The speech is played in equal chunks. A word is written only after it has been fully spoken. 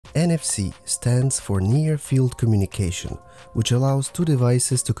NFC stands for Near Field Communication, which allows two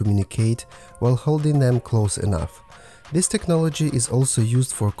devices to communicate while holding them close enough. This technology is also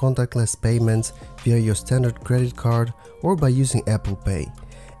used for contactless payments via your standard credit card or by using Apple Pay.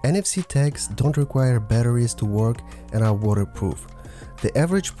 NFC tags don't require batteries to work and are waterproof. The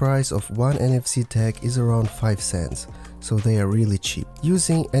average price of one NFC tag is around 5 cents, so they are really cheap.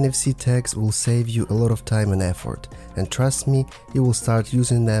 Using NFC tags will save you a lot of time and effort, and trust me, you will start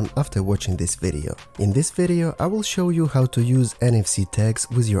using them after watching this video. In this video, I will show you how to use NFC tags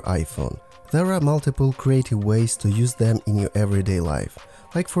with your iPhone. There are multiple creative ways to use them in your everyday life,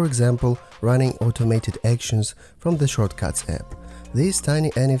 like for example, running automated actions from the Shortcuts app. This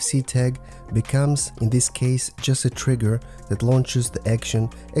tiny NFC tag becomes, in this case, just a trigger that launches the action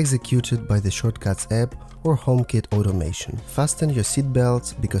executed by the Shortcuts app or HomeKit Automation. Fasten your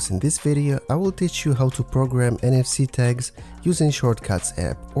seatbelts, because in this video I will teach you how to program NFC tags using Shortcuts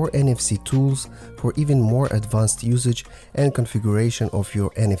app or NFC tools for even more advanced usage and configuration of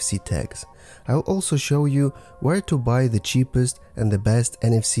your NFC tags. I will also show you where to buy the cheapest and the best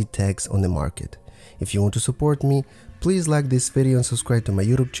NFC tags on the market. If you want to support me, please like this video and subscribe to my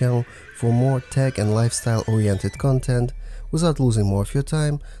YouTube channel for more tech and lifestyle oriented content. Without losing more of your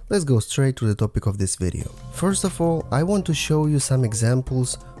time, let's go straight to the topic of this video. First of all, I want to show you some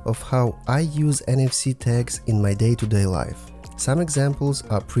examples of how I use NFC tags in my day-to-day life. Some examples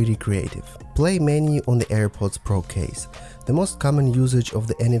are pretty creative. Play menu on the AirPods Pro case. The most common usage of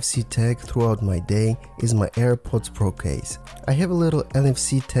the NFC tag throughout my day is my AirPods Pro case. I have a little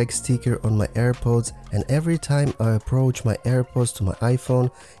NFC tag sticker on my AirPods, and every time I approach my AirPods to my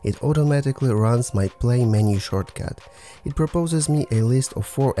iPhone, it automatically runs my play menu shortcut. It proposes me a list of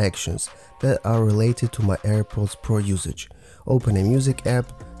 4 actions that are related to my AirPods Pro usage. Open a music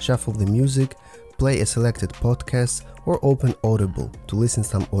app, shuffle the music, play a selected podcast, or open Audible to listen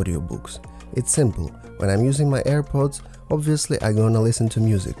some audiobooks. It's simple. When I'm using my AirPods, obviously I'm gonna listen to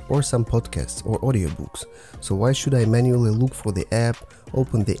music or some podcasts or audiobooks. So why should I manually look for the app,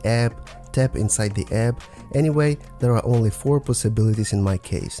 open the app, tap inside the app? Anyway, there are only 4 possibilities in my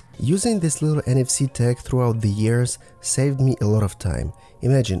case. Using this little NFC tag throughout the years saved me a lot of time.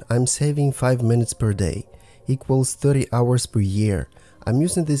 Imagine, I'm saving 5 minutes per day, equals 30 hours per year. I'm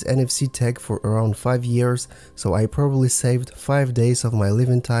using this NFC tag for around 5 years, so I probably saved 5 days of my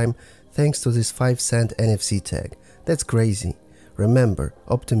living time thanks to this 5-cent NFC tag. That's crazy. Remember,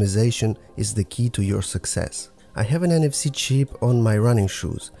 optimization is the key to your success. I have an NFC chip on my running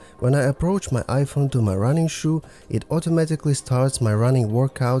shoes. When I approach my iPhone to my running shoe, it automatically starts my running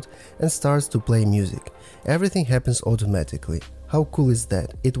workout and starts to play music. Everything happens automatically. How cool is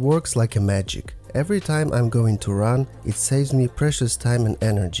that? It works like a magic. Every time I'm going to run, it saves me precious time and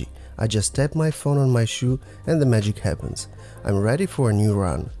energy. I just tap my phone on my shoe and the magic happens. I'm ready for a new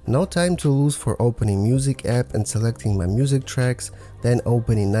run. No time to lose for opening music app and selecting my music tracks, then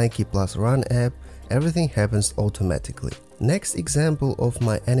opening Nike Plus Run app. Everything happens automatically. Next example of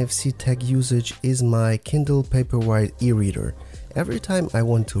my NFC tag usage is my Kindle Paperwhite e-reader. Every time I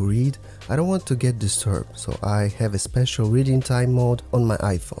want to read, I don't want to get disturbed, so I have a special reading time mode on my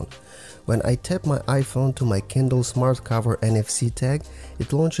iPhone. When I tap my iPhone to my Kindle Smart Cover NFC tag,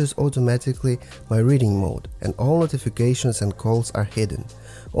 it launches automatically my reading mode, and all notifications and calls are hidden.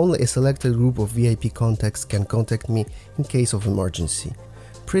 Only a selected group of VIP contacts can contact me in case of emergency.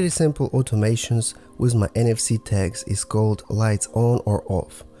 Pretty simple automations with my NFC tags is called lights on or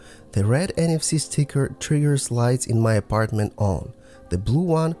off. The red NFC sticker triggers lights in my apartment on. The blue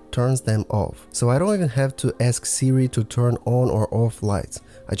one turns them off. So I don't even have to ask Siri to turn on or off lights.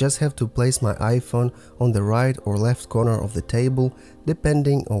 I just have to place my iPhone on the right or left corner of the table,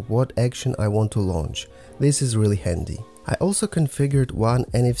 depending on what action I want to launch. This is really handy. I also configured one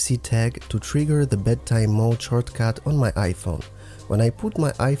NFC tag to trigger the bedtime mode shortcut on my iPhone. When I put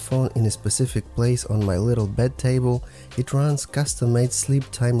my iPhone in a specific place on my little bed table, it runs custom-made sleep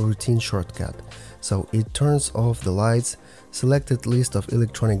time routine shortcut. So it turns off the lights, selected list of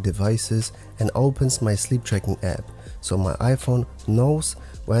electronic devices, and opens my sleep tracking app. So my iPhone knows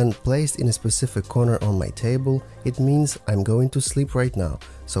when placed in a specific corner on my table, it means I'm going to sleep right now.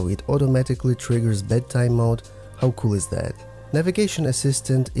 So it automatically triggers bedtime mode. How cool is that? Navigation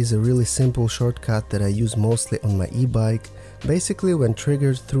Assistant is a really simple shortcut that I use mostly on my e-bike. Basically, when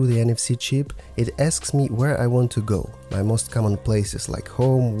triggered through the NFC chip, it asks me where I want to go, my most common places like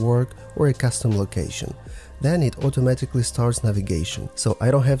home, work, or a custom location. Then it automatically starts navigation, so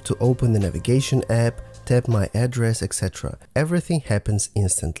I don't have to open the navigation app, tap my address, etc. Everything happens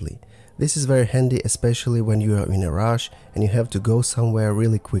instantly. This is very handy, especially when you are in a rush and you have to go somewhere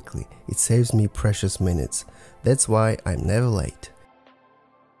really quickly. It saves me precious minutes. That's why I'm never late.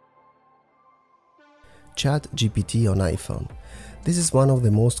 ChatGPT on iPhone. This is one of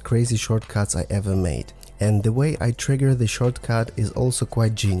the most crazy shortcuts I ever made, and the way I trigger the shortcut is also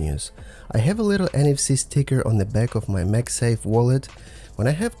quite genius. I have a little NFC sticker on the back of my MagSafe wallet. When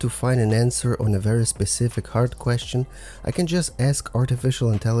I have to find an answer on a very specific hard question, I can just ask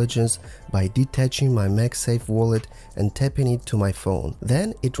artificial intelligence by detaching my MagSafe wallet and tapping it to my phone.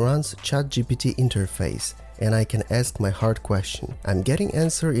 Then it runs ChatGPT interface and I can ask my hard question. I'm getting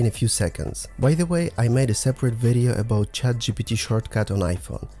answer in a few seconds. By the way, I made a separate video about ChatGPT shortcut on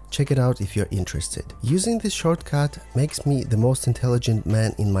iPhone. Check it out if you're interested. Using this shortcut makes me the most intelligent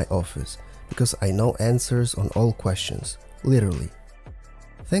man in my office, because I know answers on all questions, literally.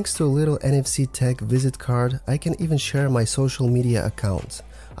 Thanks to a little NFC tag visit card, I can even share my social media accounts,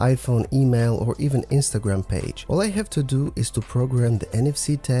 iPhone, email, or even Instagram page. All I have to do is to program the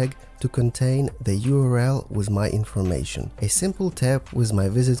NFC tag to contain the URL with my information. A simple tap with my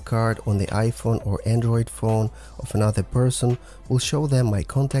visit card on the iPhone or Android phone of another person will show them my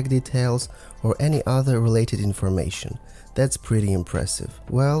contact details or any other related information. That's pretty impressive.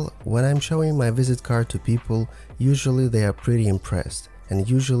 Well, when I'm showing my visit card to people, usually they are pretty impressed, and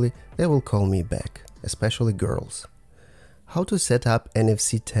usually they will call me back, especially girls. How to set up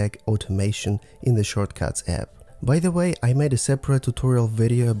NFC tag automation in the Shortcuts app. By the way, I made a separate tutorial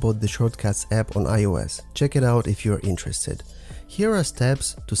video about the Shortcuts app on iOS. Check it out if you're interested. Here are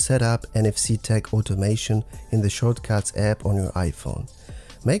steps to set up NFC tag automation in the Shortcuts app on your iPhone.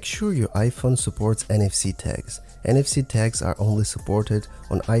 Make sure your iPhone supports NFC tags. NFC tags are only supported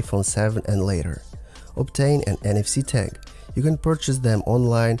on iPhone 7 and later. Obtain an NFC tag. You can purchase them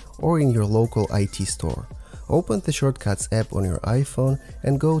online or in your local IT store. Open the Shortcuts app on your iPhone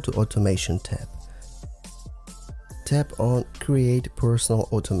and go to Automation tab. Tap on Create Personal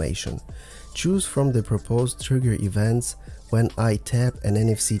Automation. Choose from the proposed trigger events when I tap an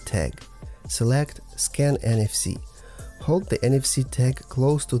NFC tag. Select Scan NFC. Hold the NFC tag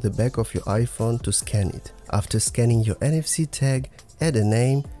close to the back of your iPhone to scan it. After scanning your NFC tag, add a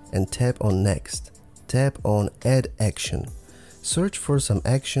name and tap on Next. Tap on Add Action. Search for some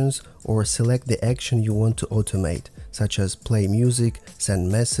actions or select the action you want to automate, such as play music,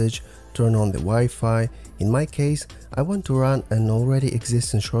 send message, turn on the Wi-Fi. In my case, I want to run an already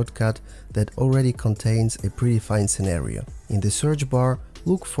existing shortcut that already contains a predefined scenario. In the search bar,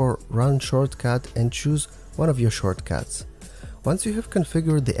 look for Run Shortcut and choose one of your shortcuts. Once you have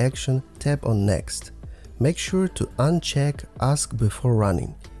configured the action, tap on Next. Make sure to uncheck Ask Before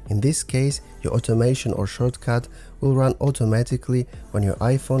Running. In this case, your automation or shortcut will run automatically when your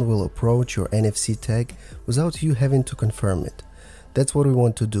iPhone will approach your NFC tag without you having to confirm it. That's what we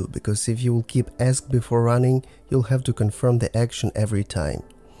want to do, because if you will keep Ask Before Running, you'll have to confirm the action every time.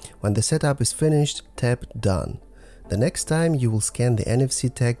 When the setup is finished, tap Done. The next time you will scan the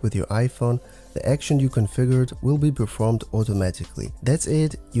NFC tag with your iPhone, the action you configured will be performed automatically. That's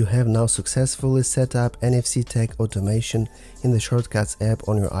it, you have now successfully set up NFC tag automation in the Shortcuts app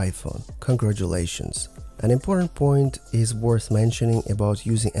on your iPhone. Congratulations! An important point is worth mentioning about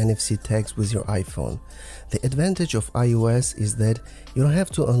using NFC tags with your iPhone. The advantage of iOS is that you don't have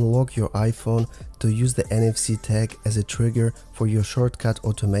to unlock your iPhone to use the NFC tag as a trigger for your shortcut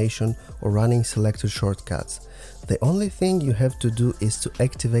automation or running selected shortcuts. The only thing you have to do is to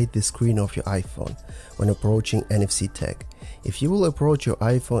activate the screen of your iPhone when approaching NFC tag. If you will approach your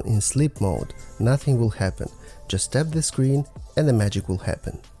iPhone in sleep mode, nothing will happen. Just tap the screen and the magic will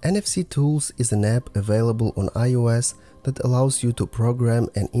happen. NFC Tools is an app available on iOS that allows you to program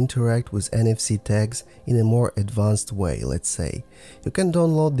and interact with NFC tags in a more advanced way, let's say. You can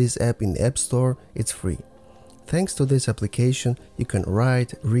download this app in the App Store, it's free. Thanks to this application, you can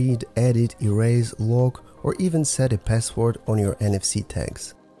write, read, edit, erase, lock, or even set a password on your NFC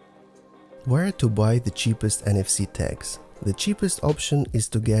tags. Where to buy the cheapest NFC tags? The cheapest option is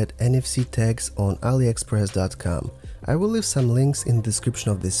to get NFC tags on AliExpress.com. I will leave some links in the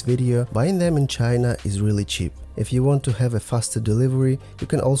description of this video. Buying them in China is really cheap. If you want to have a faster delivery, you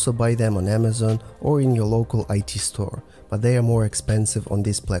can also buy them on Amazon or in your local IT store, but they are more expensive on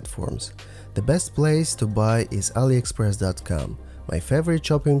these platforms. The best place to buy is AliExpress.com, my favorite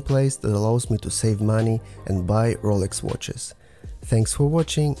shopping place that allows me to save money and buy Rolex watches. Thanks for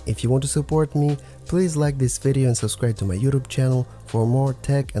watching. If you want to support me, please like this video and subscribe to my YouTube channel for more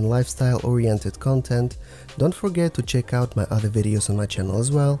tech and lifestyle oriented content. Don't forget to check out my other videos on my channel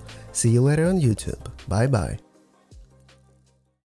as well. See you later on YouTube. Bye bye.